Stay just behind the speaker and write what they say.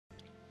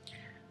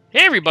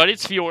Hey everybody,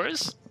 it's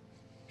Feoras.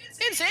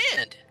 It's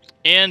Xand.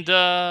 And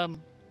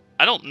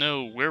I don't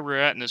know where we're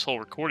at in this whole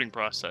recording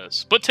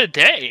process, but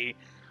today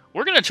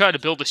we're gonna try to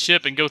build a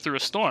ship and go through a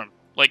storm.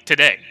 Like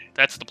today.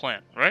 That's the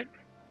plan, right?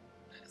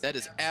 That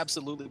is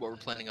absolutely what we're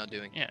planning on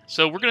doing. Yeah.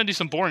 So we're gonna do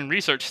some boring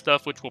research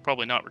stuff, which we'll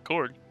probably not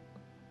record.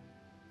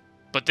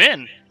 But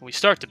then when we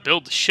start to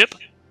build the ship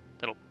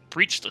that'll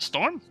breach the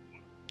storm.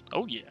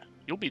 Oh yeah,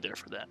 you'll be there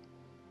for that.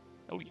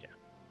 Oh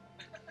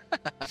yeah.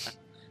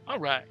 All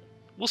right.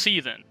 We'll see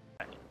you then.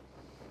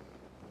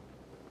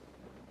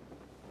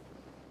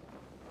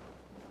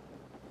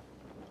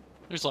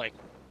 There's like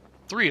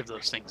 3 of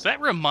those things.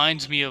 That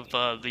reminds me of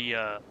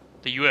the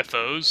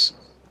UFOs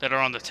that are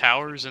on the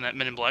towers in that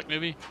Men in Black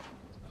movie.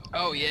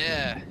 Oh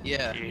yeah.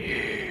 Yeah.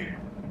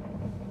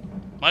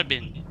 Might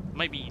be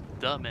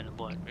the Men in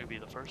Black movie,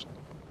 the first one.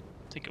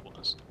 I think it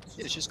was.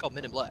 Yeah, it's just called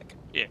Men in Black.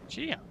 Yeah.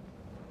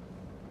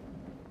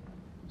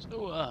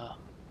 So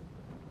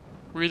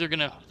we're either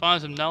gonna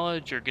find some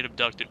knowledge or get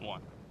abducted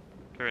one.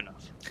 Fair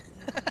enough.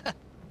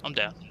 I'm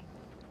down.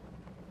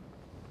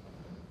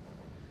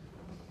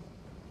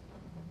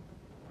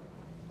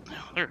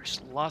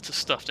 There's lots of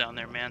stuff down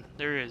there, man.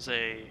 There is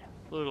a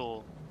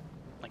little,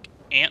 like,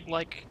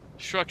 ant-like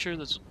structure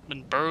that's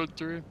been burrowed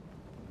through.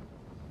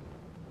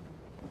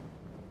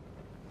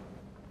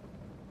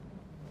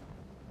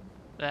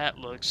 That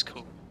looks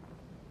cool.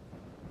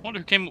 Wonder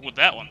who came up with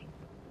that one.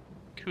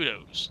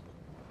 Kudos.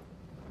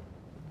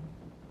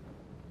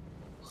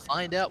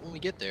 Find out when we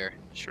get there.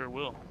 Sure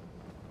will.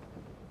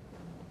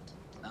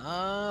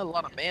 A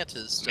lot of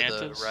mantas to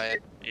the right.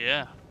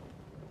 Yeah.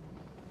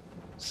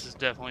 This is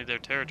definitely their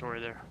territory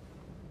there.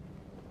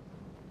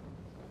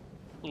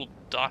 Little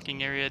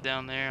docking area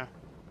down there.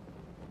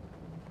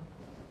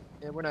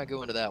 Yeah, we're not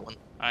going to that one.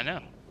 I know.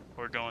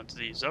 We're going to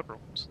these upper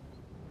ones.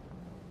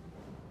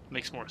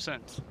 Makes more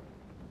sense.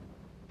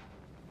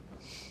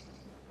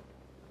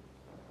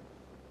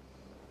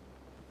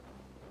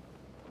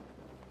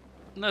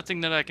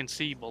 Nothing that I can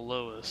see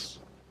below us.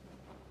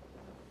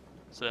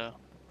 So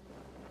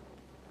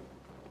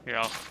here,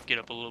 I'll get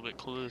up a little bit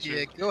closer.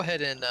 Yeah, go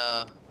ahead and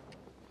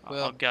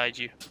well, I'll guide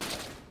you.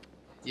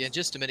 Yeah, in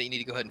just a minute you need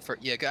to go ahead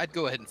and I'd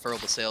go ahead and furl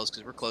the sails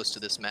because we're close to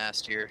this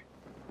mast here.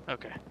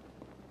 Okay.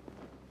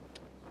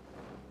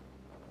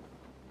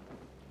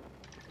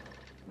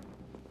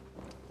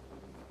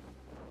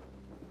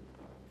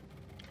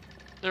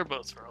 They're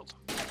both furled.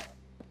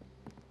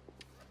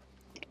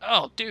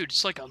 Oh, dude,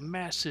 it's like a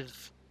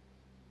massive,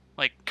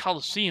 like,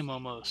 Coliseum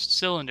almost,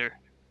 cylinder.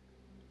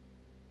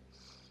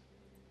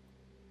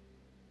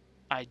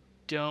 I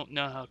don't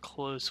know how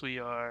close we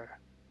are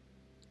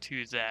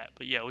to that,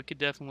 but yeah, we could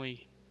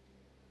definitely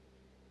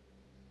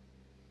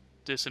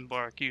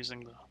disembark using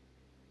the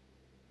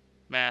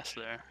mast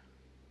there,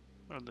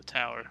 or the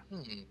tower.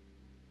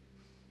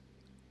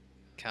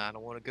 Kind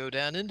of want to go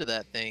down into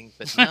that thing,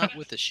 but not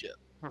with the ship.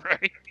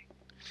 Right.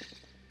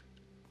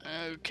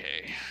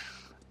 Okay.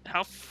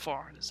 How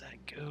far does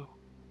that go?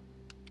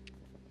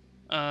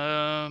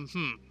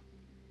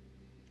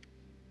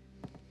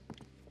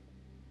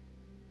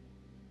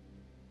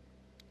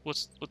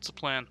 What's the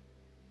plan?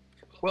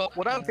 Well,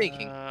 what I'm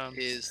thinking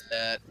is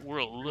that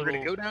we're going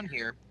to go down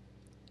here.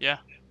 Yeah.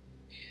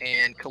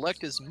 And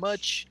collect as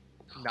much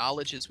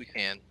knowledge as we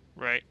can.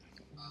 Right.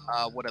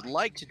 What I'd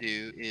like to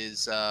do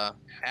is,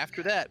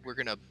 after that, we're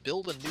going to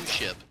build a new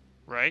ship.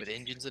 Right. With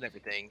engines and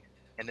everything.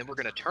 And then we're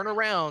going to turn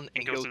around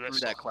and go through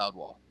that cloud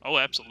wall. Oh,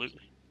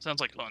 absolutely. Sounds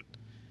like fun.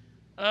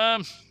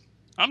 I'm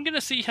going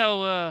to see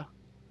how...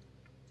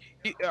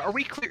 Are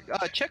we clear?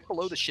 Check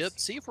below the ship.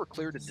 See if we're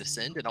clear to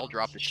descend, and I'll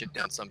drop the ship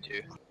down some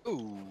too.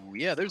 Ooh,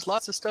 yeah, there's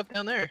lots of stuff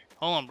down there.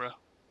 Hold on, bro.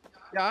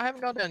 Yeah, I haven't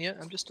gone down yet.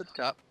 I'm just at the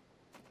top.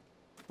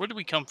 Where did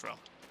we come from?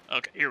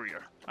 Okay, here we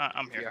are.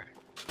 I'm here.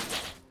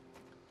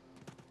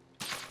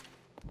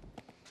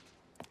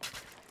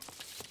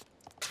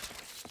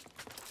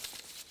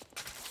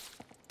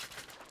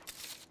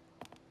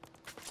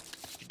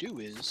 What you do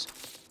is...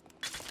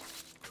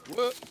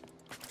 What?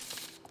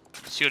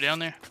 Let's go down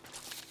there?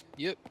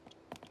 Yep.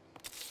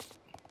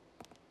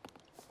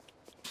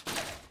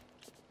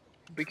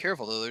 Be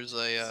careful though, there's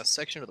a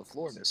section of the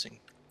floor missing.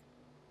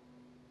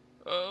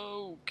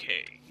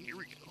 Okay, here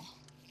we go.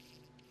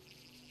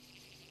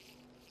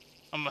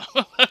 I'm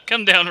gonna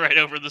come down right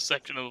over the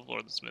section of the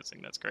floor that's missing.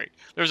 That's great.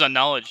 There's a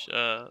knowledge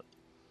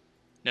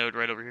node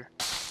right over here.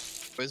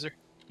 Is there?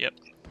 Yep.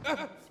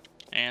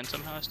 And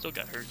somehow I still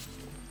got hurt.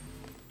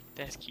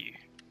 That's cute.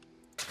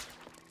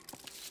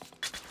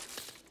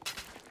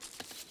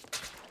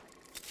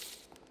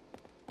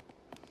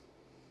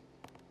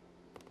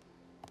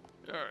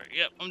 Alright,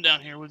 yep, I'm down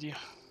here with you.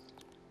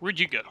 Where'd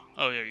you go?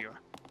 Oh, there you are.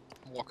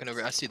 I'm walking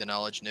over. I see the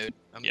knowledge node.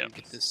 I'm gonna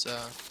get this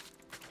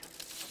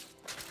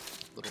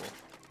little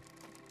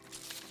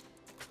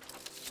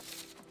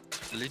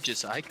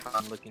religious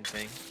icon looking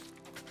thing.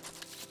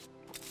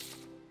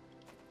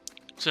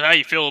 So how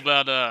you feel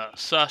about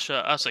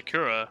Sasha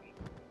Asakura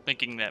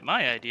thinking that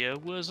my idea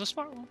was a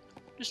smart one?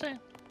 Just saying.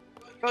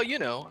 Well, you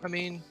know, I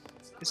mean,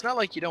 it's not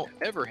like you don't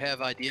ever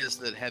have ideas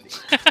that have,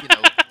 you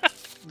know,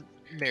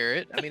 nightmare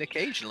it. I mean,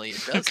 occasionally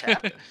it does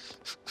happen.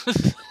 I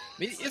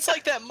mean, it's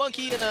like that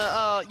monkey in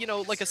a, you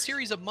know, like a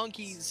series of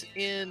monkeys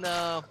in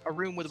a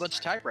room with a bunch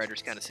of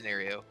typewriters kind of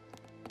scenario.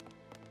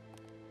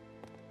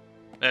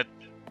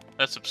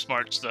 That's some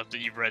smart stuff that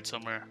you've read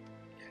somewhere.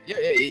 Yeah,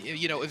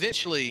 you know,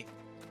 eventually.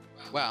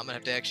 Wow, I'm gonna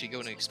have to actually go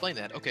and explain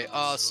that. Okay,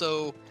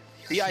 so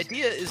the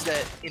idea is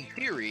that in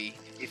theory,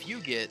 if you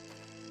get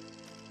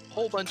a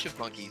whole bunch of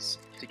monkeys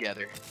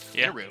together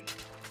in a room,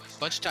 a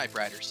bunch of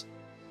typewriters,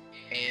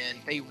 and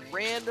they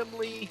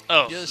randomly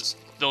just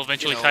they'll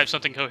eventually type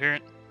something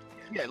coherent.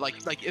 Yeah,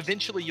 like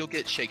eventually you'll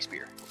get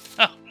Shakespeare.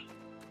 Oh,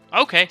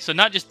 okay. So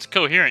not just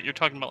coherent. You're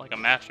talking about like a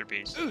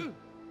masterpiece.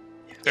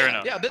 Fair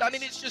enough. Yeah, but I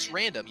mean it's just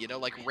random. You know,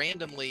 like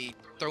randomly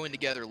throwing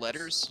together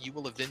letters, you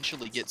will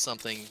eventually get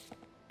something.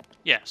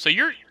 Yeah. So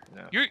you're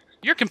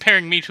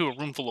comparing me to a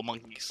room full of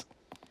monkeys.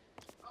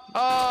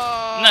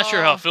 I'm not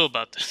sure how I feel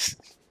about this.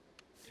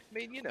 I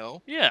mean, you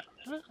know. Yeah.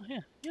 Yeah.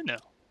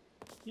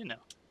 You know.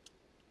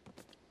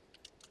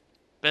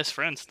 Best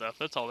friend stuff.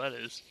 That's all that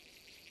is.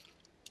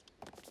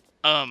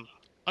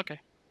 Okay.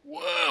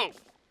 Whoa.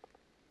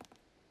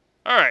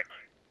 All right.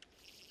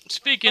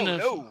 Speaking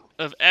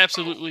of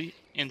absolutely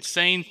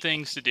insane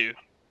things to do,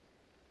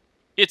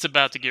 it's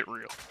about to get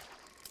real.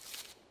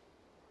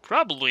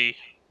 Probably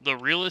the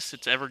realest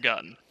it's ever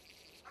gotten.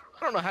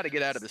 I don't know how to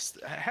get out of this.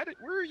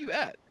 Where are you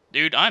at?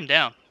 Dude, I'm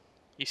down.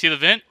 You see the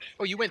vent?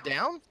 Oh, you went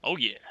down? Oh,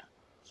 yeah.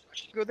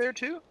 Should you go there,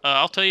 too?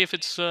 I'll tell you if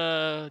it's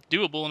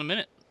doable in a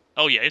minute.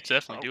 Oh, yeah, it's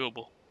definitely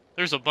doable.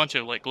 There's a bunch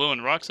of, like,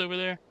 glowing rocks over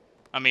there.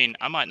 I mean,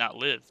 I might not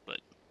live, but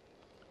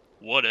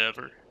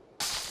whatever.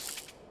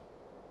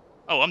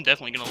 Oh, I'm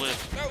definitely gonna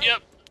live.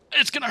 Yep.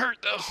 It's gonna hurt,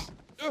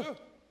 though.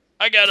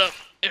 I got up.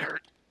 It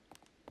hurt.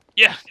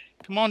 Yeah.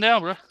 Come on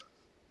down, bro.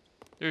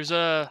 There's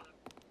a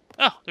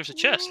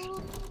chest.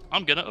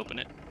 I'm gonna open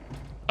it.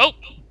 Oh,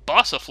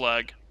 Bossa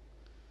flag.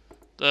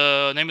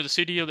 The name of the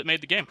studio that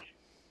made the game.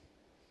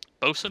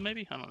 Bossa,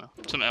 maybe? I don't know.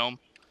 Some elm.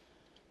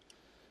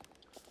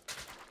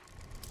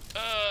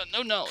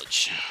 No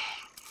knowledge.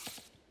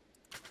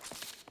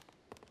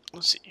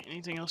 Let's see.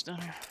 Anything else down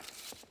here?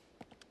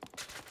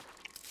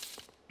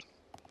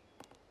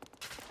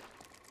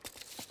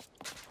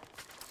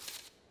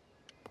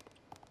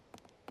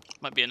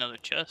 Might be another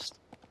chest.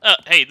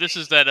 Hey, this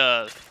is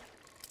that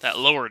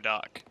lower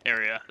dock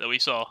area that we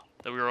saw.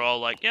 That we were all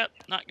like, yep,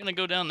 not gonna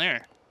go down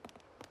there.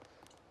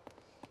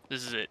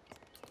 This is it.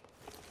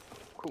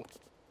 Cool.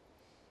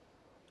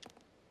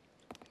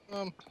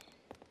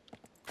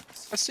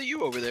 I see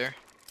you over there.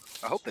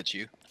 I hope that's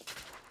you.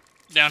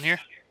 Down here?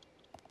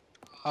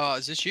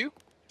 Is this you?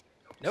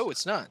 No,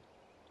 it's not.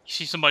 You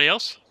see somebody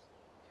else?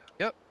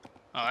 Yep.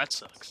 Oh, that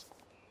sucks.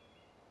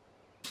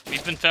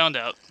 We've been found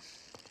out.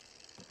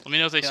 Let me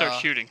know if they start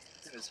shooting.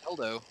 His name is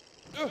Heldo.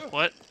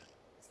 What?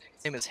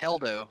 His name is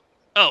Heldo.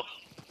 Oh,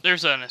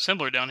 there's an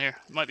assembler down here.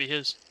 It might be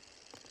his.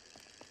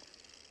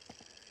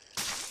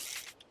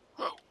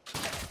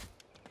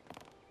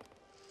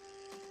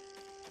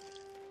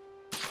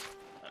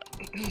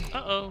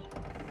 Uh-oh.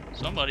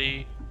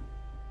 Somebody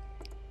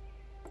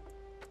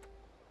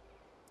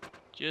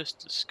just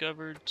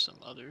discovered some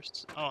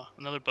others. Oh,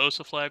 another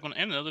Bossa flag one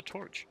and another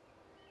torch.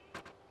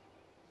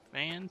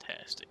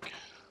 Fantastic.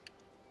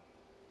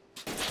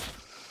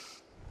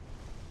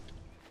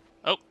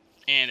 Oh,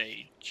 and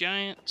a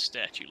giant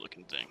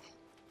statue-looking thing.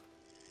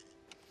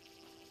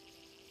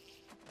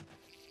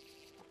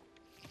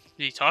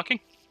 Is he talking?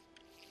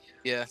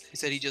 Yeah, he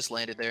said he just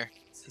landed there.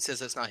 He says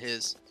that's not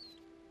his.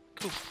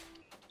 Cool.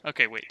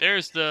 Okay, wait,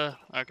 there's the...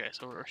 Okay,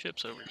 so our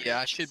ship's over here.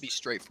 Yeah, it should be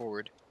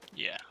straightforward.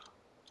 Yeah.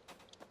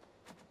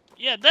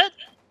 Yeah,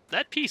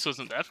 that piece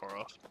wasn't that far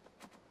off.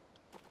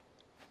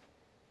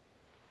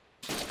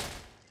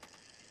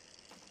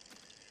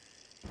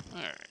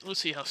 Alright,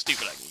 let's see how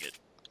stupid I can get.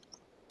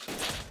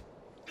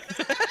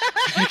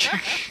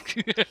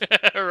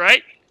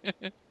 Right?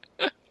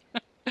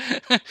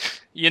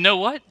 You know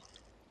what?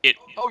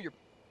 Oh, you're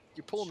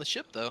pulling the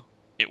ship, though.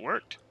 It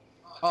worked.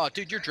 Oh,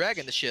 dude, you're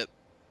dragging the ship.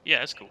 Yeah,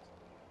 that's cool.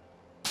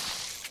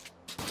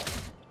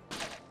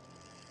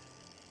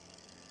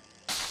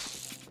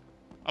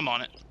 I'm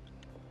on it.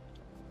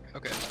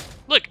 Okay.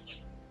 Look,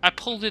 I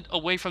pulled it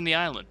away from the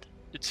island.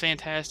 It's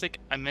fantastic.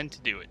 I meant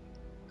to do it.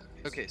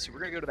 Okay, so we're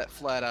gonna go to that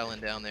flat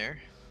island down there.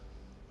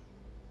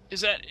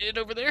 Is that it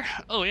over there?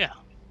 Oh, yeah.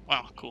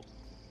 Wow, cool.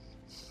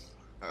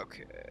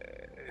 Okay.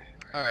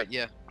 Alright,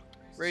 yeah.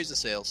 Raise the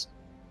sails.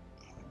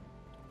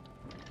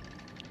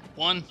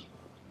 1.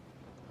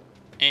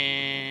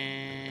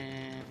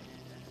 And...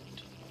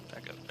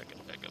 Back up.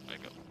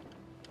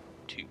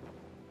 2.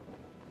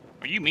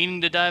 Are you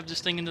meaning to dive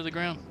this thing into the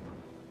ground?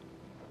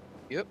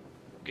 Yep.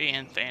 Okay,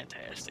 and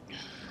fantastic.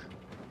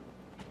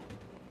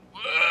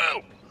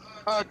 Whoa!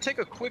 Take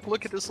a quick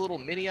look at this little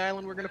mini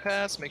island we're gonna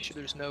pass. Make sure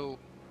there's no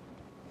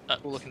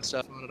cool looking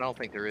stuff on it. I don't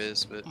think there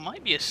is, but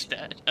might be a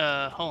stat.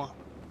 Hold on.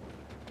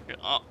 Here,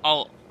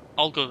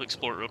 I'll go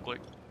explore it real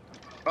quick.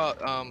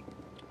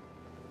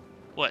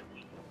 What?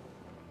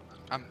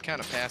 I'm kind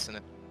of passing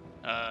it.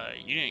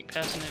 You ain't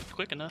passing it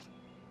quick enough.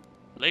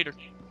 Later.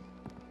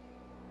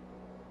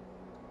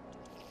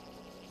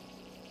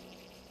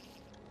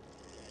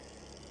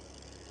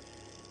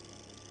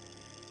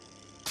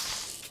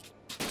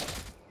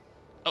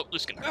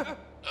 This can hurt.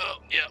 Oh,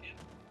 yeah.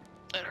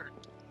 That hurt.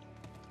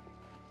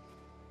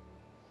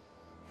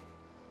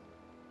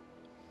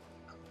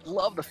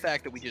 Love the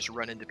fact that we just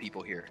run into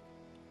people here.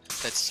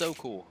 That's so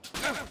cool.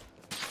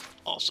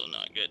 Also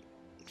not good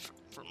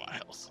for my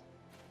health.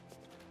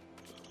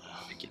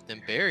 Get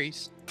them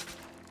berries.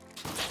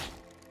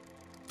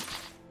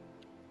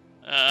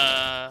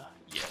 Yeah,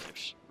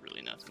 there's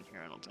really nothing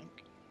here, I don't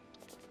think.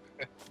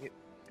 Yeah,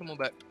 come on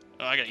back.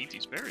 Oh, I gotta eat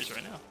these berries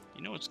right now.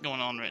 You know what's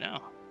going on right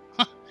now.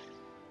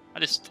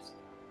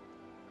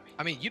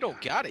 I mean, you don't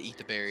gotta eat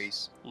the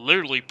berries.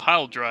 Literally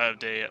pile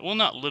drived well,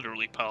 not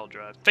literally pile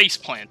drive, face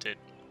planted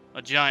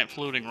a giant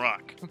floating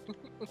rock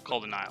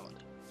called an island.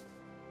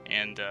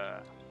 And,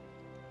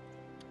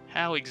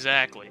 how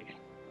exactly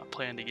I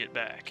plan to get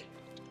back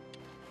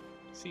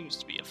seems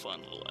to be a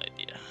fun little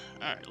idea.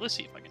 Alright, let's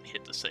see if I can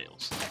hit the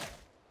sails.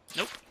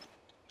 Nope.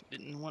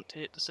 Didn't want to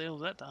hit the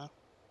sails that time.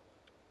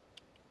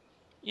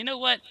 You know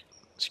what?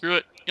 Screw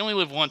it. You only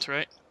live once,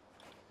 right?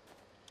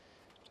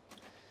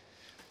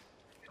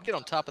 Get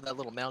on top of that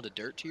little mound of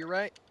dirt to your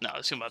right. No,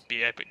 this is about to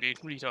be epic, dude.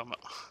 What are you talking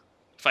about?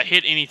 If I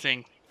hit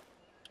anything...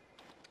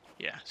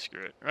 Yeah,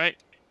 screw it, right?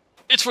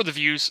 It's for the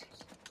views.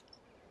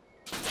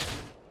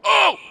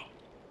 Oh!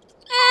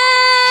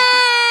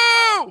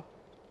 Oh!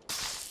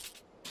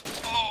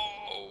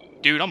 Oh!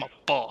 Dude, I'm a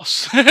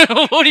boss.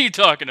 What are you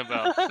talking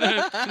about?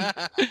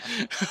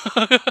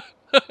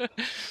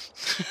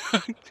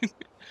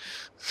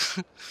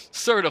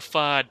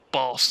 Certified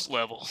boss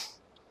level.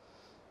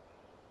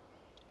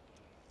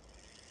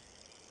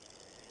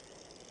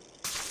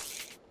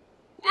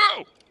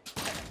 Whoa!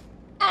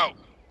 Oh!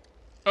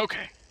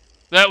 Okay.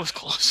 That was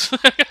close.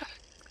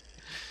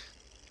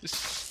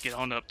 Just get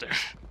on up there.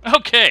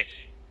 Okay!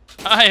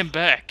 I am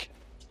back.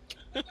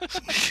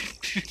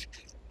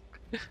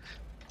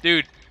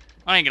 Dude,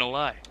 I ain't gonna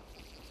lie.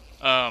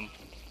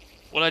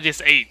 What I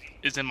just ate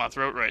is in my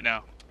throat right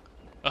now.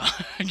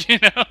 You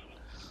know?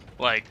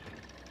 Like,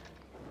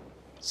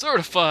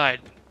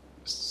 certified,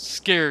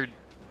 scared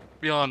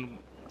beyond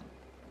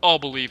all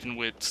belief and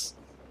wits.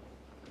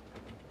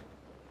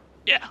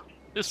 Yeah,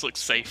 this looks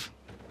safe.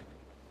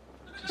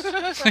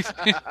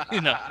 You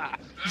know.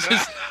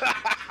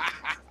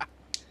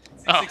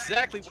 That's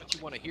exactly what you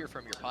want to hear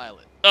from your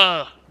pilot.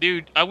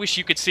 Dude, I wish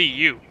you could see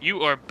you.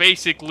 You are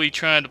basically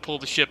trying to pull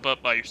the ship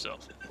up by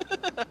yourself.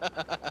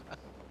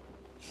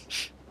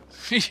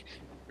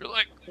 You're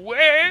like,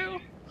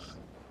 well,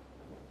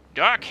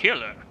 Dark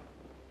Healer.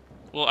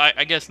 Well,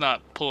 I guess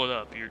not pull it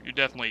up. You're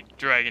definitely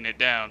dragging it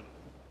down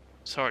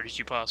as hard as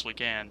you possibly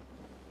can.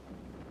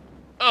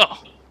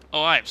 Oh,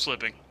 I am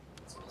slipping.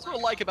 That's what I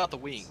like about the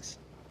wings.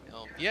 You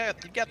know, yeah,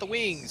 you got the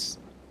wings.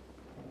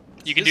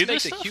 You can do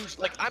this makes stuff? a huge,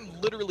 like, I'm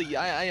literally,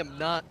 I am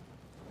not,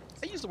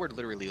 I use the word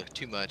literally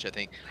too much, I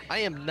think. I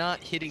am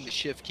not hitting the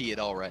shift key at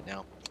all right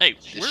now. Hey,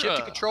 the shift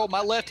to control,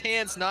 my left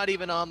hand's not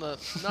even on the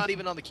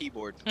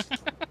keyboard.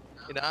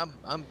 You know,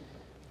 I'm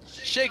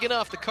shaking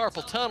off the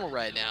carpal tunnel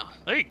right now.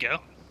 There you go.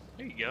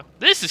 There you go.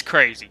 This is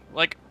crazy.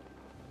 Like,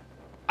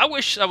 I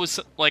wish I was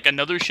like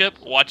another ship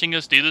watching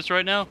us do this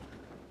right now,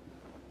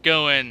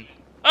 going,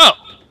 oh,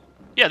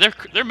 yeah,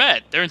 they're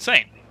mad. They're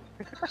insane.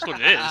 That's what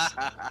it is.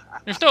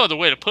 There's no other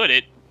way to put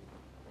it.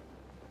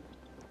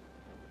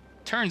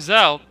 Turns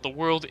out the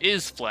world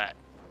is flat.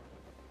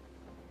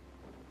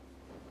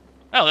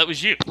 Oh, that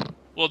was you.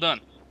 Well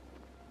done.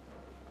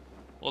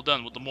 Well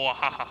done with the more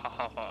ha ha ha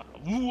ha ha.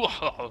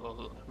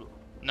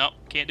 No,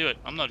 can't do it.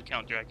 I'm not a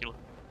Count Dracula.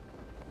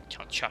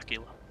 Count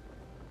Chocula.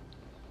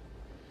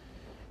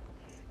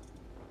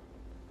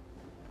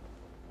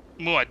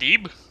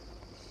 Muad'Dib?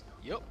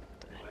 Yep.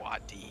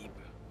 Muad'Dib.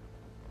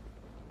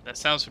 That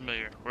sounds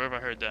familiar. Where have I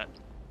heard that?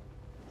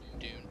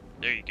 Dune.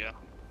 There you go.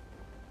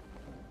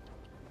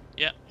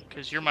 Yeah,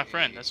 because you're my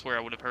friend. That's where I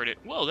would have heard it.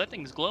 Whoa, that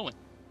thing's glowing.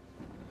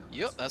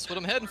 Yep, that's what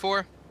I'm heading for.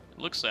 It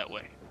looks that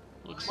way.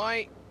 Looks.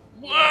 Might.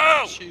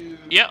 Whoa!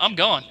 Yeah, I'm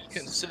gone.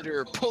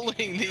 Consider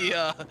pulling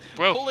the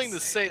Bro. pulling the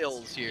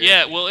sails here.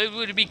 Yeah, well, it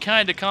would be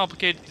kind of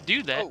complicated to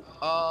do that.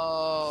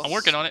 Oh, I'm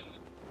working on it.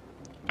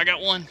 I got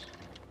one.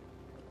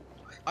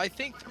 I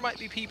think there might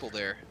be people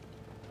there.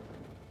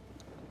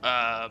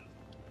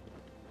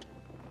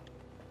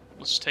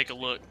 Let's take a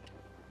look.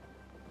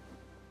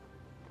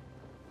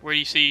 Where do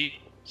you see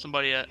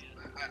somebody at?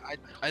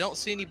 I don't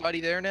see anybody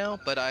there now,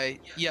 but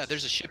yeah,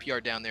 there's a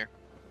shipyard down there.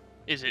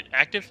 Is it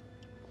active?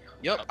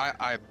 Yep,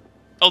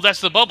 Oh,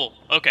 that's the bubble.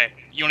 Okay,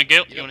 you want to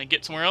get? Yep. You want to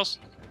get somewhere else?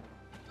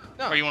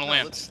 No, or you want to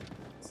land?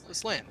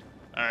 Let's land.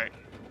 All right.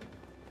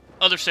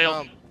 Other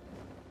sail.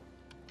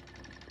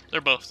 They're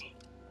both. You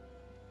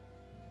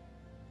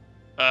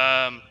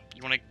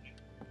want to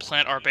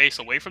plant our base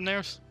away from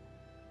theirs?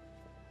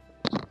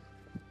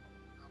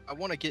 I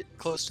want to get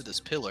close to this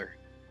pillar.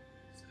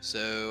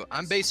 So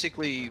I'm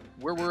basically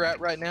where we're at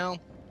right now.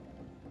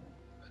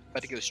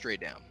 About to go straight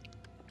down.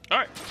 All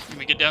right. Can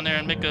we get down there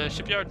and make a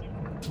shipyard?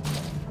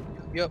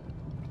 Yep.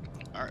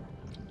 All right.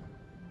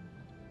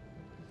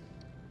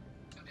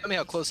 Tell me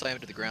how close I am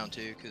to the ground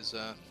too, because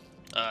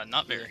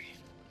not very.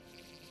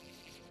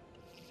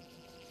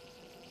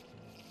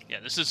 Yeah,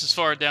 this is as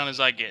far down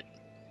as I get.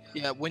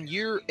 Yeah, when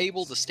you're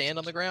able to stand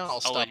on the ground, I'll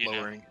stop let you know.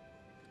 lowering.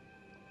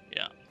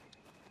 Yeah.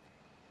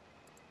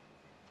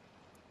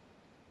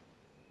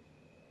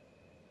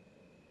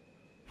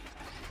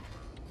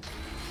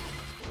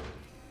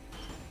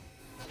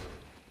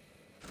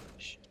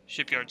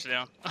 Shipyard's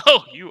down.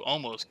 Oh, you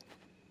almost...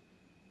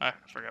 I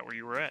forgot where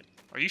you were at.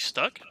 Are you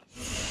stuck?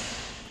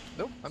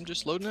 Nope, I'm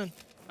just loading in.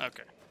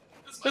 Okay.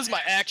 This is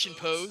my action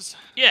pose.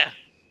 Yeah,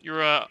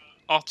 you're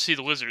off to see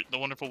the wizard, the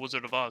wonderful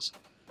Wizard of Oz.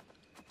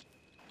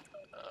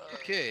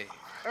 Okay.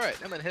 All right,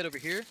 I'm gonna head over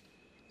here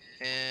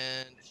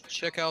and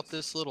check out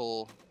this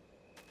little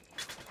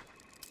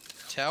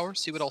tower.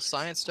 See what all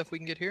science stuff we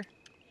can get here.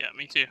 Yeah,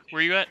 me too.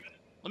 Where you at?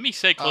 Let me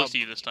stay close to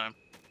you this time.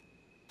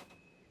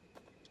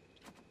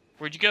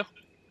 Where'd you go?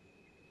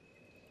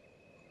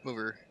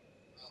 Over.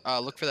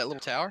 Look for that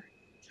little tower.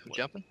 I'm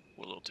jumping.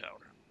 What little tower?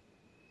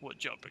 What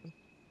jumping?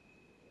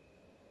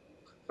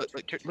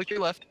 Look to your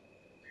left.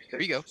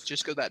 There you go.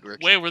 Just go that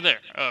direction. Way over there.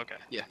 Oh, okay.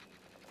 Yeah.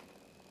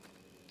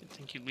 Didn't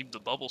think you'd leave the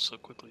bubble so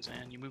quickly,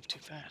 Xand. You move too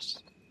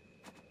fast.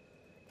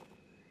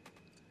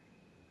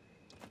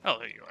 Oh,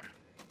 there you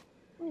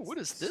are. Ooh, what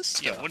is this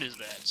stuff? Yeah, what is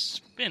that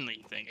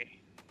spindly thingy?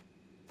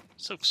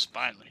 So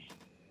spindly.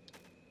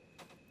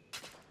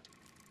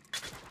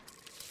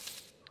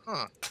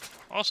 Huh.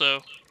 Also,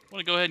 I want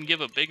to go ahead and give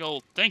a big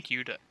old thank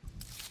you to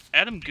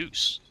Adam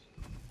Goose.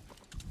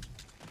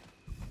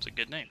 It's a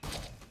good name.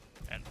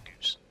 Adam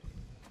Goose.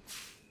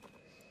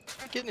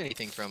 Not getting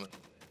anything from it.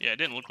 Yeah, it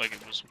didn't look like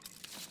it was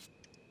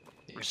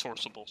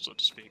resourceable, so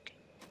to speak.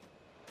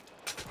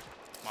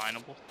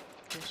 Mineable,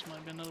 I guess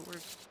might be another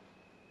word.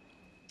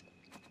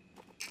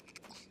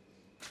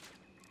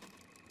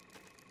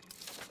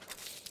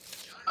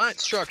 Giant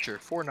structure,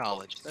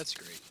 foreknowledge. That's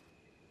great.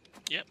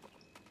 Yep.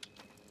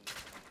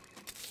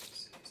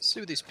 Let's see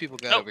what these people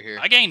got over here.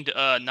 I gained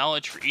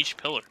knowledge for each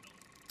pillar.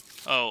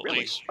 Oh, Really?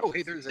 at least. Oh,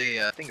 hey, there's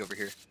a thing over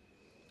here.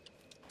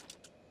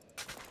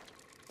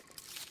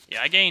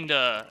 Yeah, I gained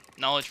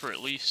knowledge for at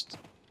least...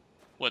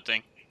 What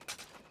thing?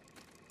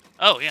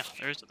 Oh, yeah,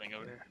 there's the thing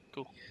over here.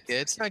 Cool. Yeah,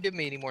 it's not giving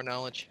me any more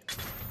knowledge.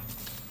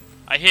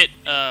 I hit,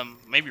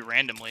 maybe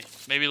randomly.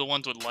 Maybe the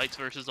ones with lights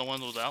versus the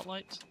ones without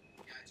lights?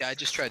 Yeah, I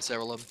just tried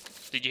several of them.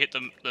 Did you hit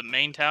the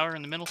main tower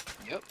in the middle?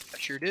 Yep, I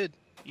sure did.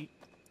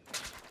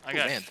 I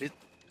got... Man,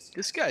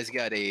 this guy's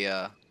got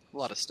a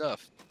lot of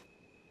stuff.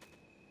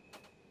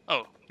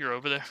 Oh, you're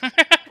over there?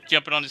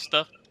 Jumping on his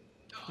stuff?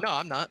 No,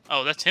 I'm not.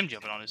 Oh, that's him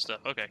jumping on his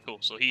stuff. Okay, cool.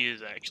 So he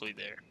is actually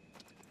there.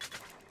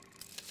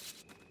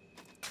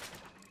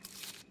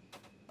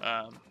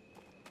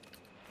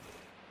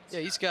 Yeah,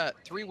 he's got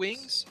 3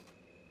 wings,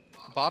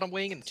 bottom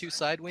wing and 2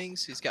 side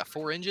wings. He's got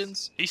 4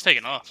 engines. He's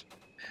taking off.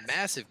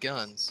 Massive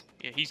guns.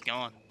 Yeah, he's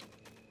gone.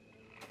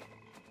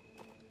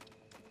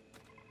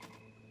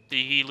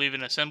 Did he leave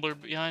an assembler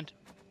behind?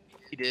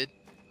 He did.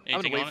 I'm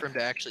Anything gonna on wait for it? him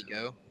to actually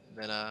go. And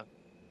then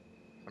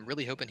I'm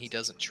really hoping he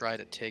doesn't try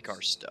to take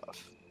our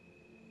stuff.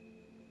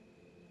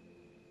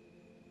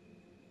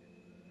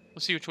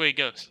 Let's see which way he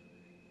goes.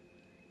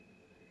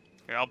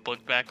 Here, I'll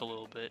bug back a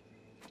little bit.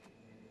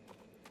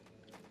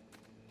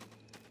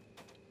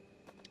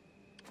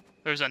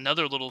 There's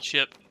another little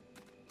ship.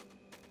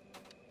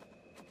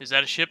 Is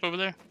that a ship over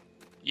there?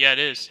 Yeah, it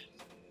is.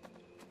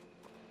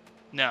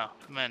 No,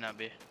 it might not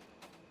be.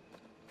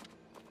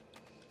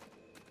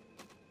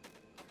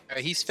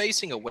 Alright, he's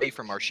facing away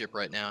from our ship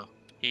right now.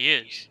 He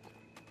is.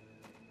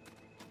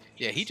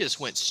 Yeah, he just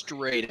went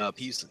straight up.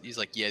 He's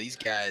like, yeah, these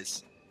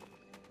guys.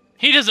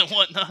 He doesn't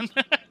want none.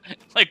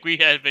 Like we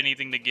have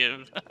anything to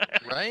give.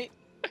 Right?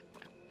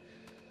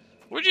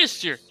 We're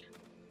just your...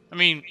 I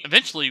mean,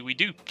 eventually we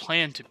do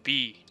plan to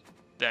be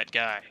that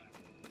guy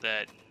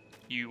that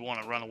you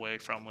want to run away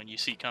from when you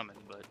see coming,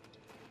 but...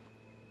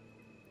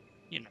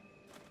 You know.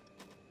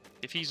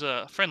 If he's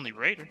a friendly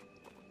raider,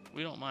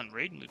 we don't mind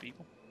raiding the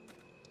people.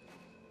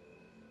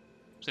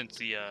 Since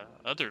the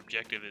other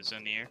objective is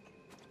in the air.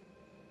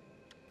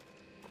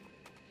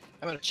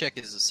 I'm gonna check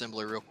his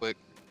assembler real quick.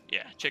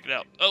 Yeah, check it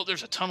out. Oh,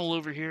 there's a tunnel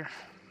over here.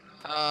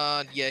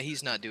 Yeah,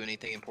 he's not doing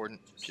anything important.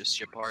 Just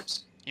ship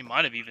parts. He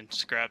might have even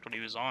scrapped what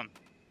he was on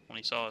when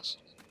he saw us.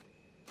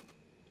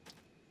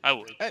 I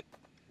would. Yeah,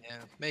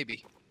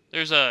 maybe.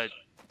 There's a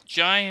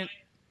giant...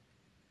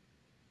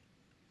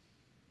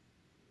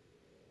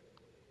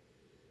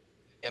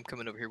 Yeah, I'm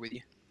coming over here with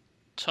you.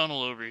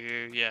 tunnel over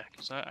here. Yeah,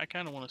 because I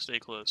kind of want to stay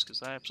close,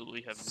 because I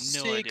absolutely have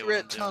no idea what I'm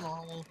Secret doing.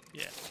 tunnel.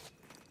 Yeah.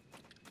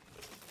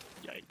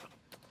 Yikes.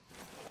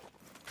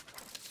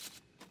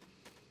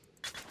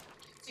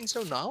 Means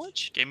no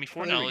knowledge? Gave me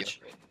 4 there we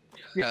knowledge.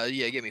 go.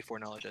 Yeah, give me 4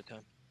 knowledge that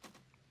time.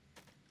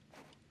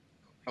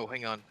 Oh,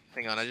 hang on.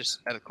 I just,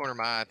 out of the corner of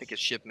my eye, I think his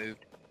ship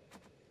moved.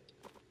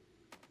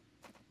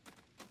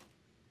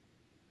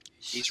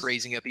 He's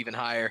raising up even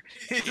higher.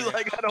 He's Yeah.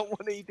 like, I don't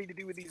want anything to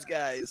do with these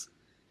guys.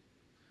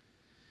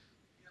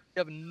 You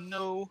have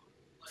no,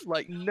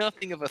 like,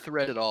 nothing of a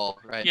threat at all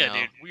right Yeah, now.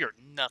 dude, we are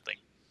nothing.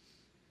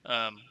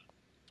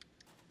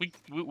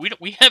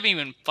 We haven't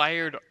even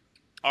fired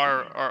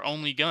our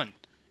only gun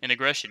in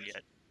aggression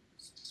yet.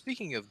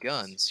 speaking of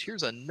guns,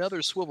 here's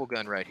another swivel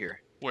gun right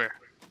here. Where?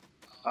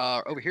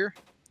 Over here.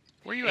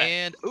 Where you at?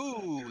 And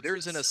ooh,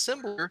 there's an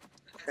assembler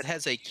that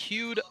has a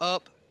queued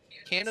up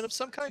cannon of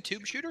some kind,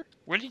 tube shooter.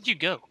 Where did you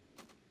go?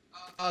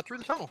 Through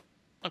the tunnel.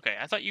 Okay,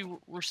 I thought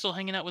you were still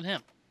hanging out with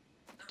him.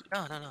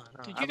 No. Dude,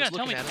 I you was gotta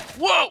tell me. looking at it.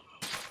 Whoa!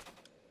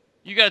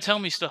 You gotta tell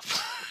me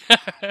stuff.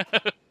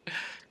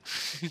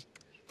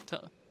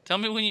 Tell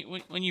me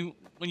when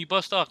you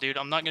bust off, dude.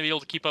 I'm not gonna be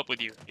able to keep up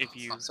with you if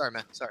you Oh, sorry,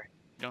 man. Sorry.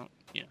 don't.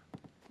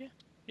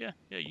 Yeah.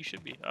 You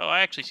should be. Oh, I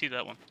actually see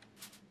that one.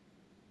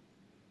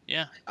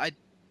 Yeah. I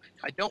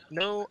don't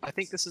know. I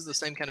think this is the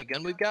same kind of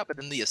gun we've got, but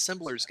then the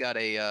assembler's got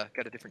a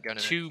different gun in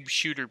it. Tube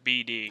shooter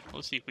BD.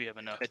 Let's see if we have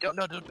enough.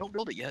 Don't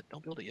build it yet.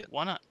 Don't build it yet.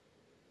 Why not?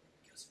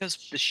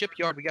 Because the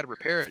shipyard, we got to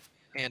repair it.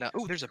 And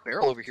oh, there's a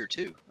barrel over here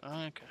too.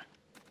 Okay.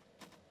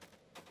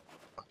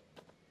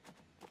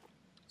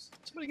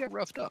 Somebody got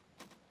roughed up.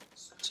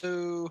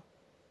 So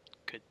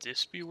Could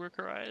this be where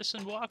Karias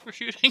and Walk were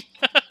shooting?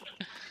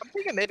 I'm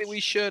thinking maybe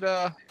we should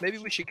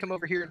come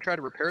over here and try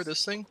to repair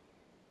this thing.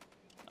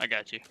 I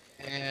got you.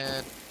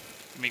 And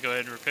Let me go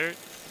ahead and repair it.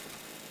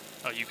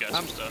 Oh, you got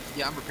some stuff.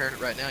 yeah, I'm repairing it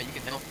right now. You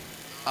can help.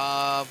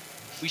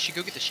 We should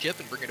go get the ship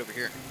and bring it over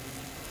here.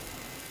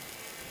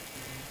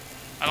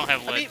 I don't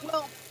have lead. I mean,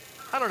 well,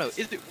 I don't know.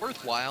 Is it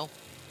worthwhile?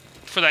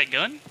 For that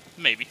gun?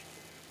 Maybe.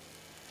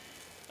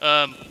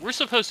 We're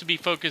supposed to be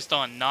focused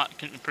on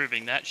not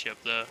improving that ship,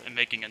 though, and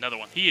making another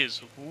one. He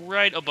is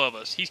right above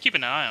us. He's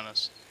keeping an eye on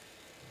us.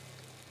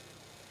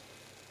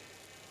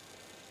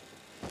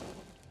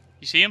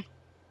 You see him?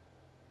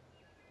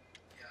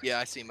 Yeah,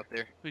 I see him up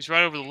there. He's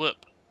right over the lip.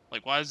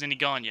 Like, why isn't he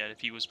gone yet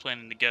if he was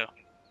planning to go?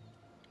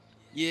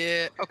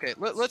 Yeah. Okay.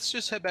 Let's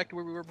just head back to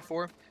where we were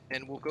before,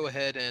 and we'll go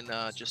ahead and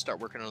just start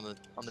working on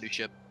the new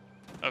ship.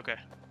 Okay.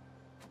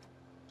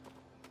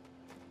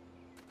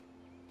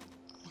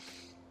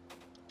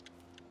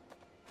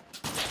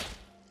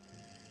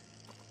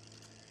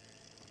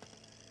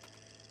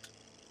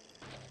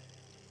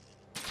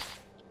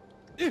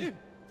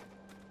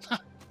 Huh.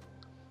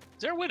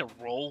 Is there a way to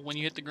roll when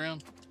you hit the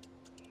ground?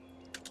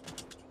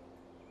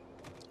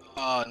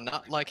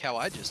 Not like how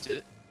I just did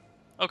it.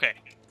 Okay.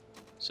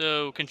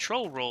 So,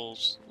 control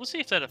rolls. Let's see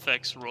if that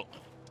affects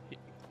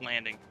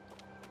landing.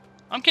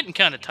 I'm getting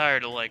kind of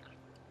tired of, like,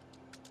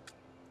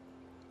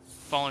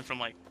 falling from,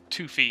 like,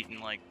 2 feet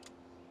and, like,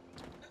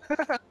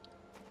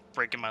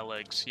 breaking my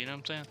legs. You know what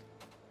I'm saying?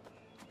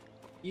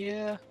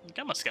 Yeah. Like,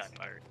 I'm a sky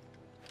pirate.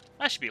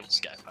 I should be able to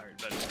sky pirate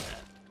better than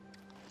that.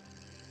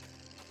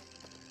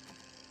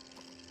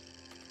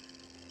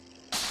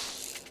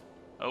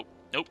 Oh,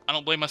 nope. I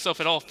don't blame myself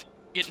at all for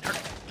getting hurt.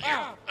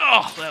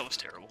 Oh, that was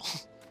terrible.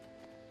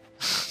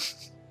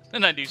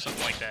 Then I do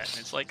something like that, and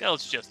it's like, oh,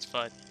 it's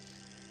justified.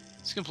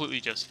 It's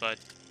completely justified.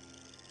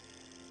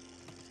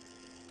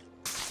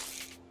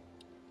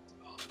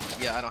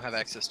 Yeah, I don't have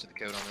access to the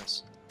code on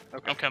this.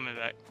 Okay. I'm coming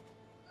back.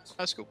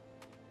 That's cool.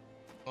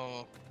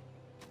 Oh.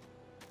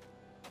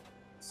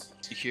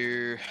 See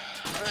here.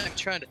 I'm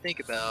trying to think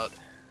about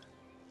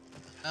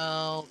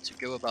how to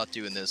go about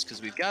doing this,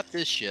 because we've got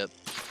this ship.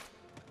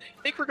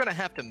 I think we're going to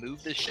have to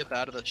move this ship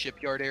out of the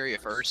shipyard area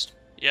first.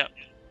 Yep.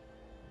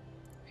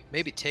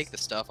 Maybe take the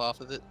stuff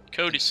off of it.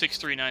 Code is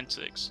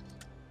 6396.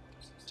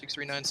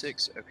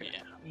 6396? Okay.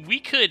 Yeah. We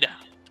could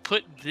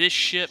put this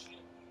ship...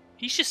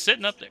 He's just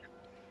sitting up there.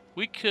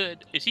 We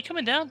could... Is he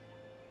coming down?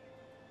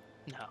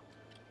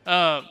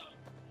 No.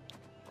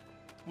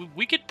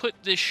 We could put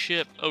this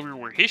ship over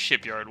where his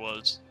shipyard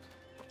was,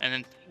 and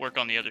then work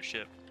on the other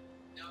ship.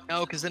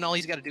 No, because then all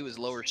he's got to do is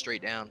lower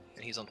straight down,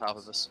 and he's on top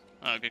of us.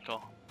 Oh, good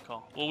call.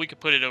 Well, we could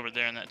put it over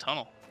there in that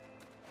tunnel.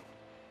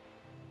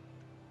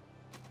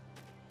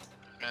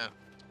 No.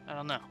 I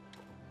don't know.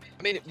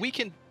 I mean, we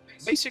can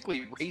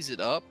basically raise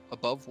it up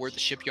above where the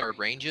shipyard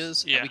range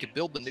is, Yeah. and we could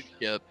build the new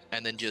ship,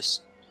 and then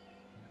just,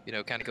 you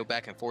know, kind of go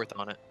back and forth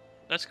on it.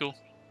 That's cool.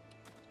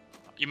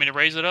 You mean to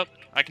raise it up?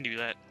 I can do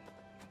that.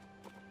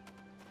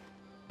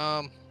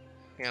 And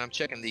I'm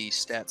checking the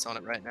stats on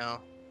it right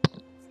now.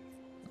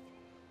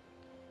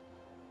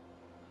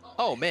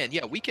 Oh man,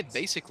 yeah, we could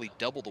basically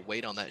double the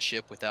weight on that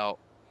ship without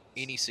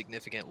any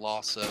significant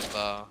loss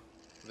of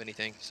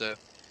anything. So,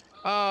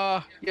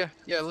 yeah,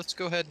 let's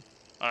go ahead.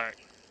 All right.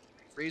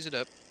 Raise it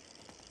up.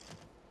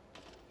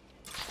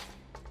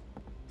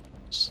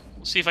 Let's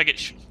see if I get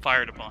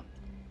fired upon.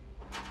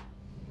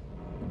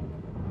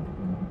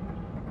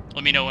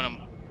 Let me know when I'm...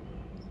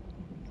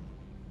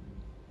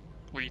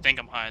 Where you think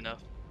I'm high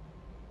enough.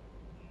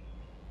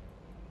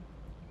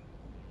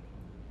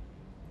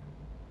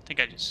 I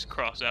think I just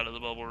crossed out of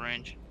the bubble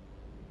range.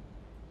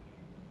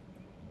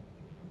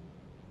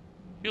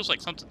 Feels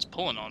like something's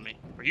pulling on me.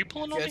 Are you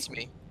pulling on Yeah, me? it's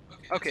me.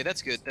 Okay,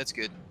 that's good. That's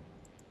good.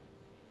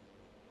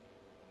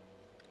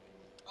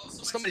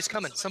 Somebody's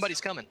coming.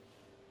 Somebody's coming.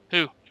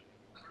 Who?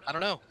 I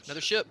don't know. Another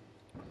ship.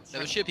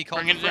 Another ship. He called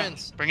Bringing for it down.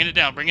 friends. Bringing it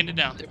down. Bringing it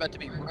down. They're about to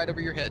be right over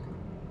your head.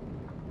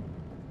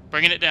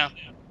 Bringing it down.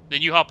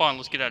 Then you hop on.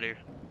 Let's get out of here.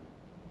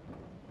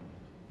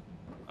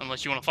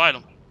 Unless you want to fight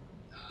them.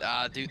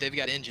 Dude, they've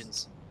got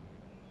engines.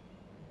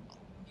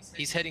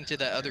 He's heading to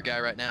that other guy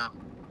right now.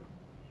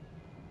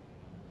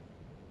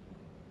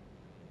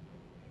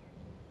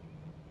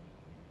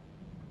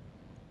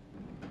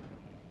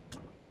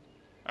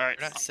 Alright.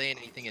 They're not saying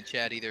anything in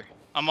chat either.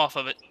 I'm off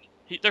of it.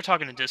 They're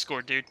talking to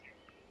Discord, dude.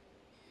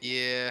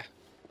 Yeah.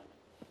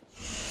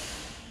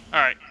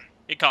 Alright.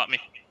 It caught me.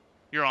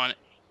 You're on it.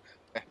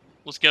 Okay.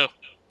 Let's go.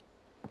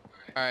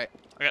 Alright.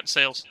 I got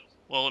sails.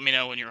 Well, let me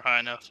know when you're high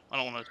enough. I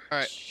don't want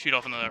to shoot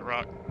off into that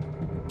rock.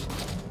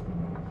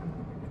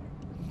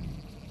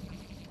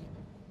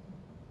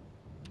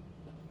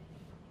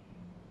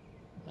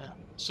 Yeah,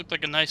 this looked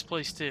like a nice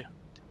place, too.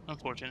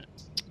 Unfortunate.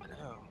 I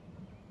know.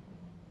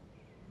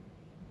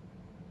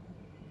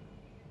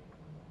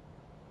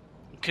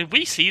 Could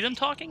we see them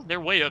talking?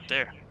 They're way up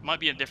there. Might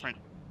be a different...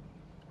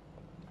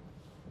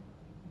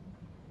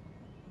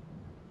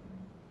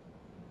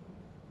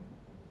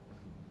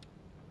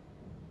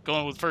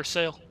 Going with first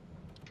sail?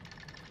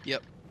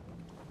 Yep.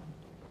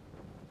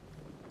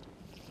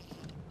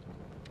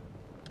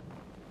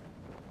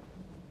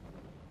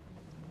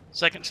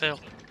 Second sail.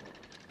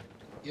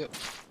 Yep.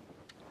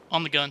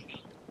 On the gun.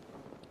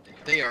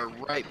 They are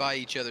right by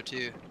each other,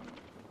 too.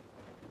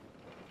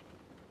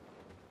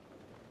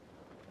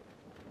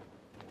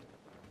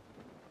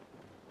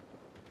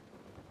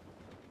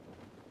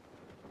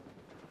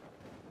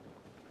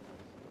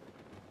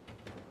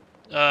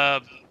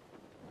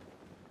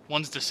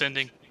 One's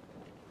descending.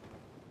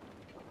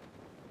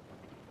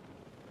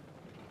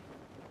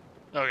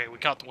 Okay, we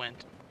caught the wind.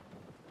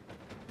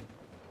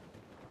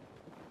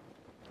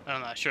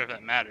 I'm not sure if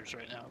that matters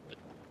right now, but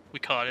we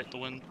caught it. The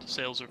wind, the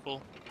sails are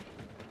full.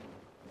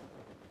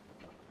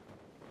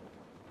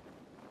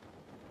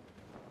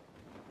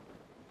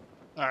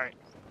 Alright.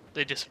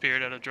 They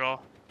disappeared at a draw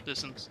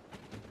distance.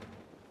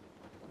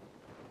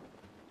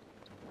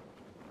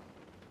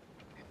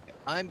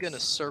 I'm gonna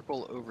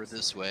circle over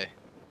this way.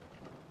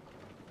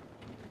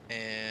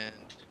 And...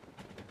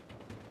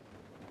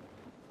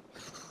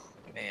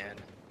 Man.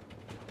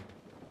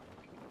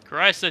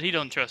 Karai said he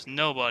don't trust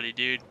nobody,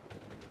 dude.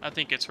 I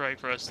think it's right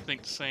for us to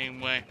think the same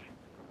way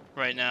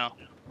right now.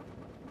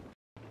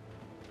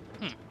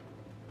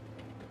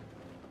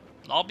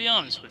 I'll be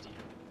honest with you.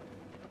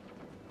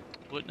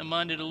 Wouldn't have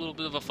minded a little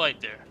bit of a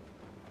fight there.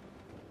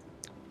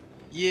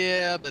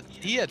 Yeah, but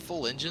he had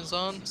full engines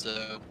on,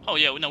 so... Oh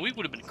yeah, no, we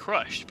would have been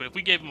crushed, but if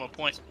we gave him a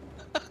point...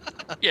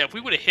 Yeah, if we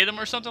would have hit him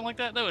or something like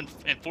that, though, and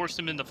forced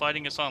him into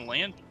fighting us on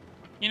land,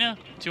 you know,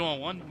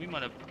 2-on-1, we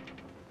might have...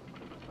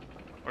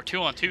 Or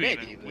 2-on-2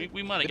 Maybe, even.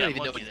 We might have we don't got even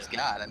know lucky what he's there.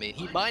 got. I mean,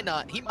 he might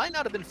not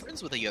have been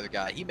friends with the other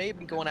guy. He may have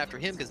been going after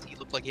him because he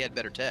looked like he had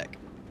better tech.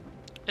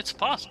 It's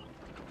possible.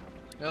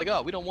 They're like,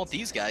 oh, we don't want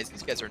these guys.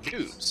 These guys are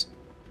noobs.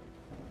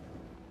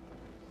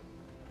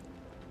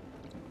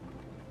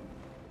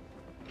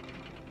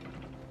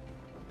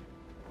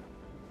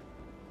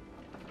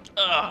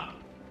 Ugh.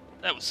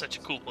 That was such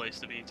a cool place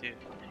to be, too.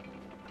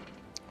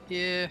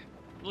 Yeah. It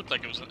looked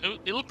like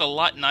it looked a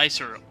lot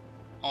nicer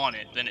on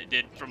it than it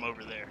did from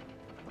over there.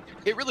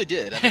 It really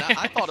did. I mean,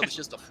 I thought it was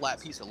just a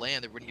flat piece of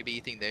land. There wouldn't be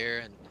anything there,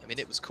 and I mean,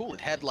 it was cool. It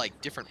had like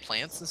different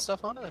plants and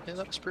stuff on it. I think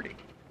that was pretty.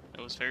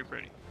 It was very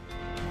pretty.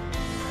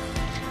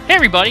 Hey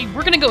everybody,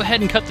 we're gonna go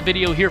ahead and cut the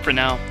video here for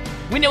now.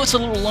 We know it's a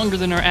little longer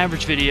than our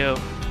average video,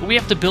 but we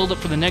have to build up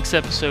for the next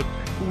episode,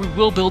 where we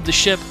will build the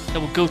ship that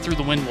will go through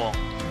the wind wall.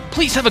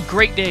 Please have a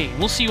great day, and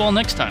we'll see you all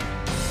next time.